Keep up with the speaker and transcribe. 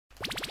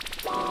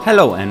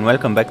Hello and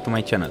welcome back to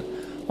my channel.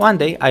 One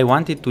day I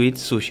wanted to eat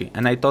sushi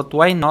and I thought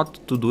why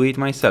not to do it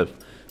myself.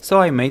 So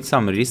I made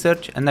some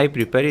research and I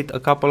prepared it a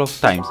couple of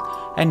times,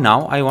 and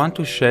now I want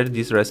to share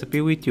this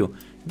recipe with you.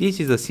 This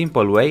is a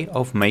simple way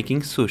of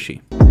making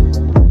sushi.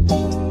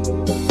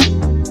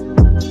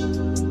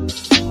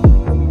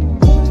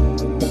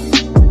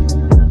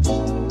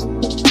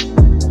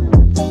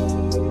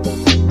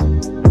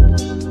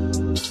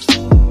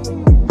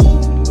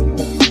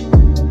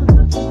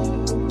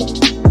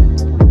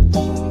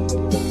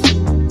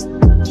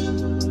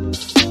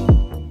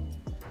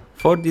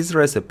 For this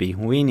recipe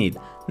we need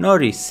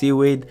nori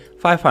seaweed,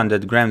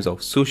 500 grams of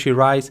sushi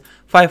rice,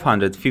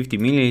 550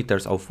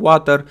 milliliters of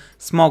water,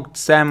 smoked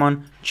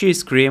salmon,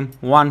 cheese cream,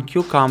 1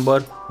 cucumber,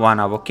 1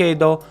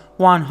 avocado,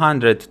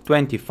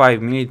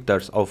 125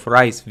 milliliters of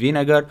rice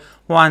vinegar,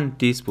 1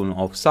 teaspoon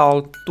of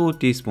salt, 2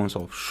 teaspoons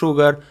of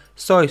sugar,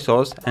 soy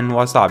sauce and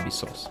wasabi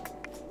sauce.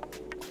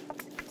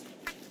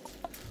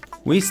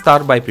 We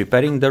start by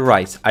preparing the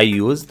rice. I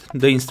used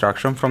the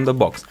instruction from the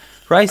box.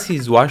 Rice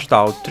is washed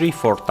out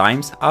 3-4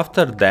 times.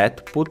 After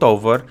that, put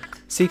over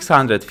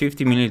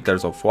 650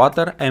 milliliters of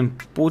water and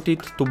put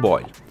it to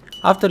boil.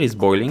 After it's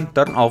boiling,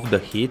 turn off the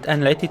heat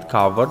and let it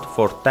covered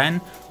for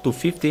 10 to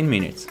 15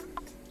 minutes.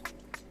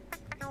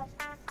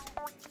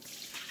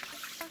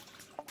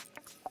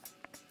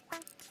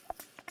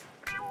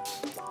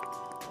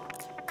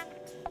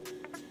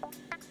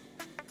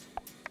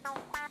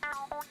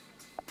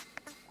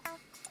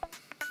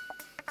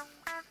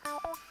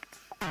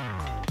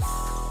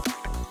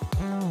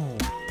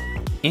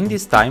 In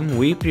this time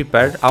we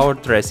prepared our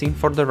dressing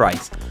for the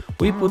rice.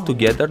 We put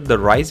together the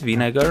rice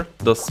vinegar,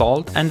 the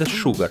salt and the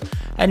sugar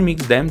and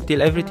mix them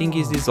till everything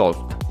is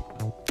dissolved.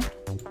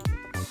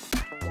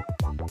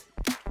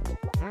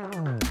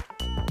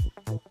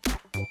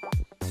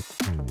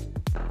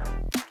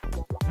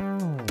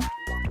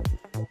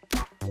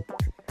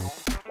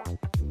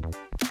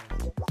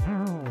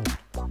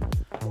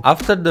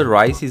 After the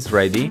rice is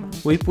ready,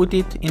 we put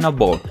it in a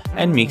bowl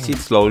and mix it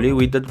slowly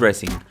with the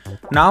dressing.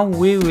 Now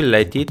we will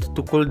let it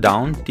to cool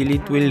down till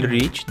it will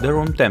reach the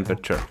room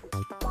temperature.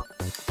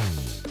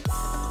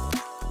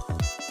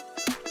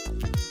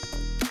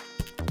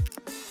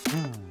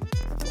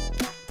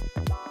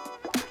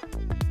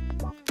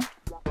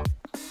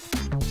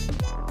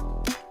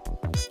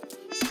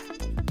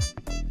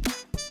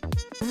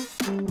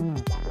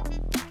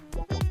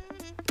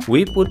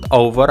 We put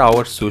over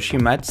our sushi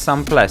mat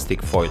some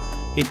plastic foil.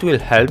 It will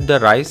help the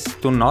rice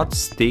to not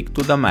stick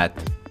to the mat.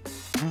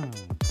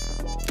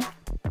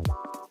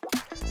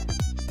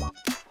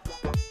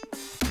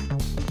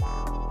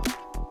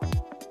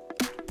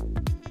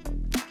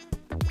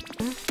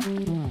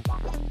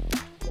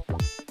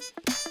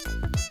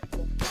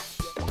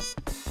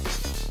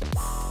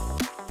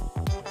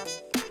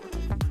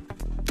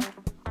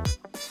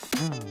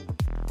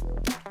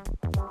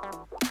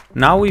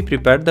 Now we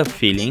prepare the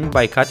filling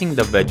by cutting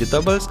the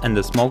vegetables and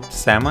the smoked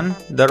salmon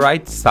the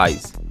right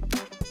size.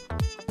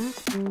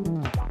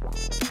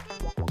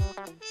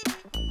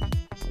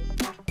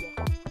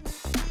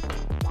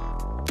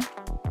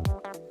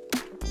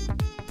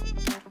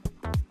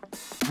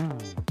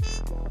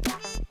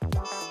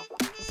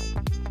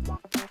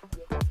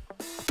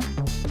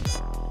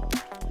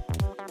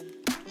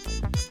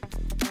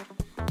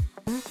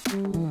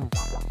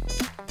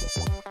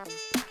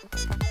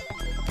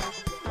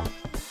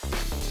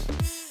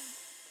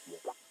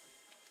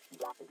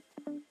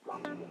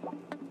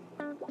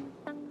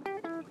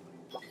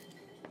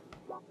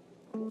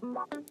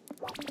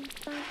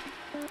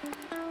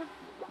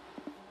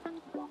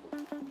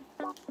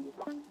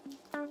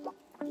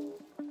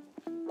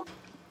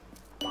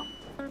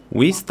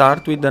 We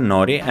start with the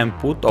nori and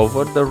put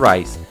over the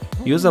rice.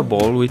 Use a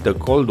bowl with the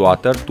cold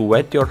water to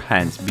wet your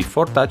hands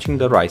before touching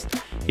the rice.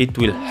 It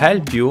will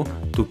help you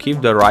to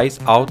keep the rice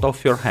out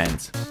of your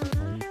hands.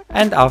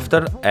 And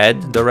after,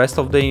 add the rest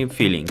of the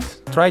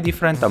fillings. Try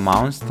different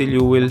amounts till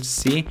you will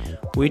see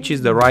which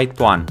is the right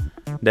one.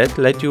 That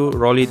let you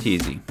roll it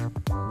easy.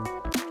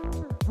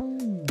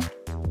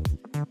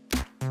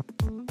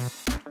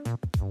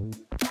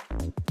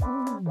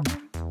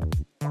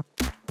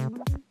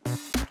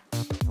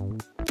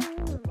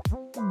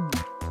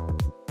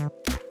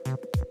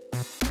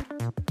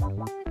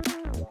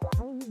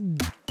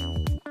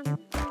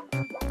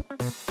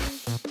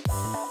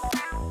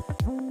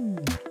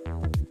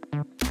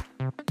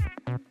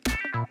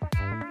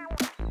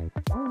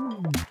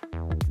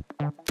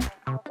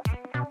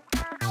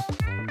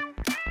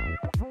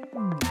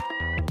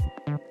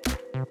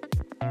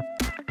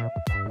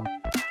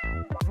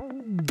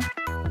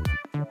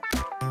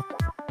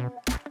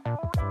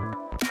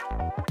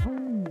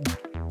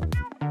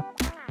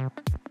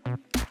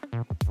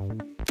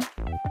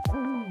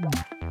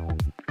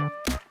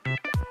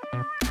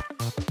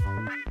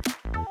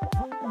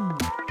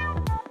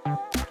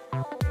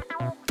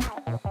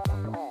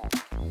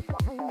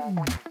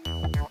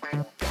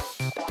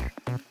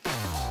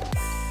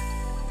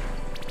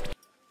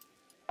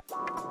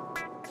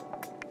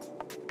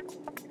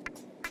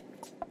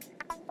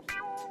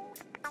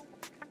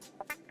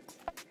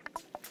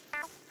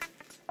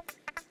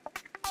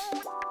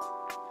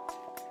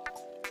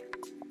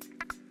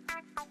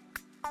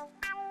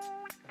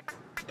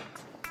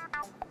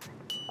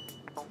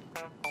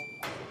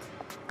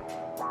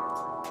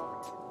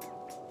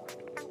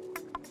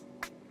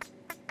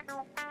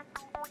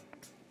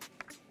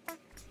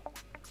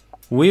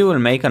 We will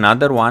make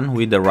another one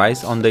with the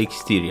rice on the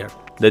exterior.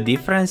 The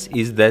difference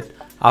is that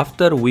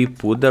after we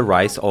put the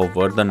rice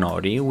over the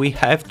nori, we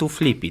have to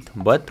flip it,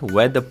 but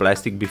wet the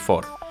plastic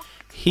before.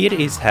 Here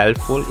is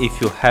helpful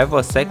if you have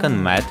a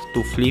second mat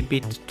to flip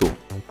it too.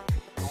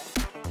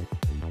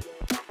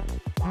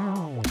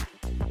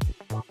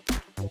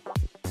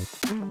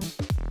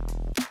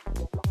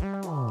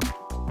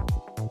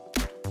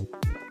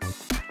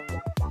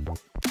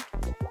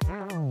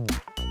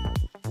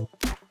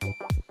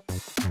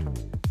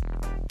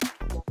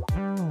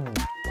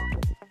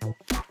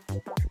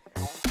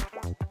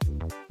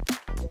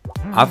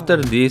 After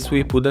this,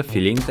 we put the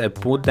fillings and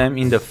put them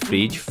in the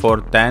fridge for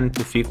 10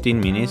 to 15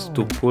 minutes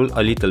to cool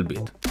a little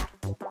bit.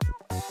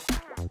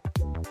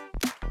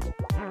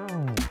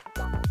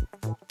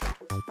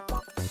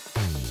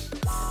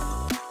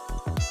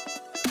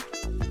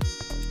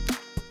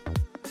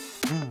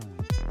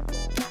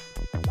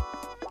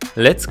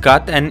 Let's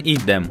cut and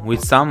eat them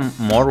with some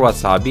more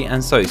wasabi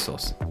and soy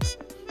sauce.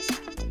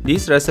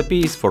 This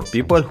recipe is for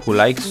people who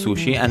like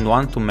sushi and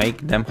want to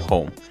make them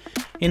home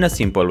in a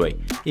simple way.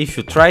 If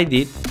you tried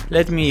it,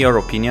 let me your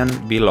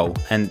opinion below,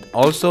 and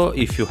also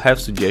if you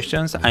have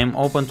suggestions, I'm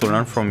open to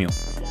learn from you.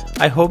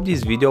 I hope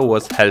this video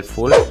was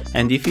helpful,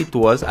 and if it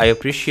was, I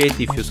appreciate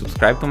if you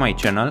subscribe to my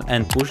channel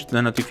and push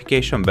the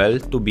notification bell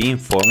to be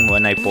informed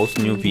when I post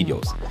new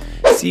videos.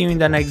 See you in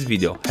the next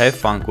video, have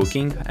fun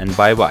cooking and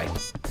bye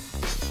bye!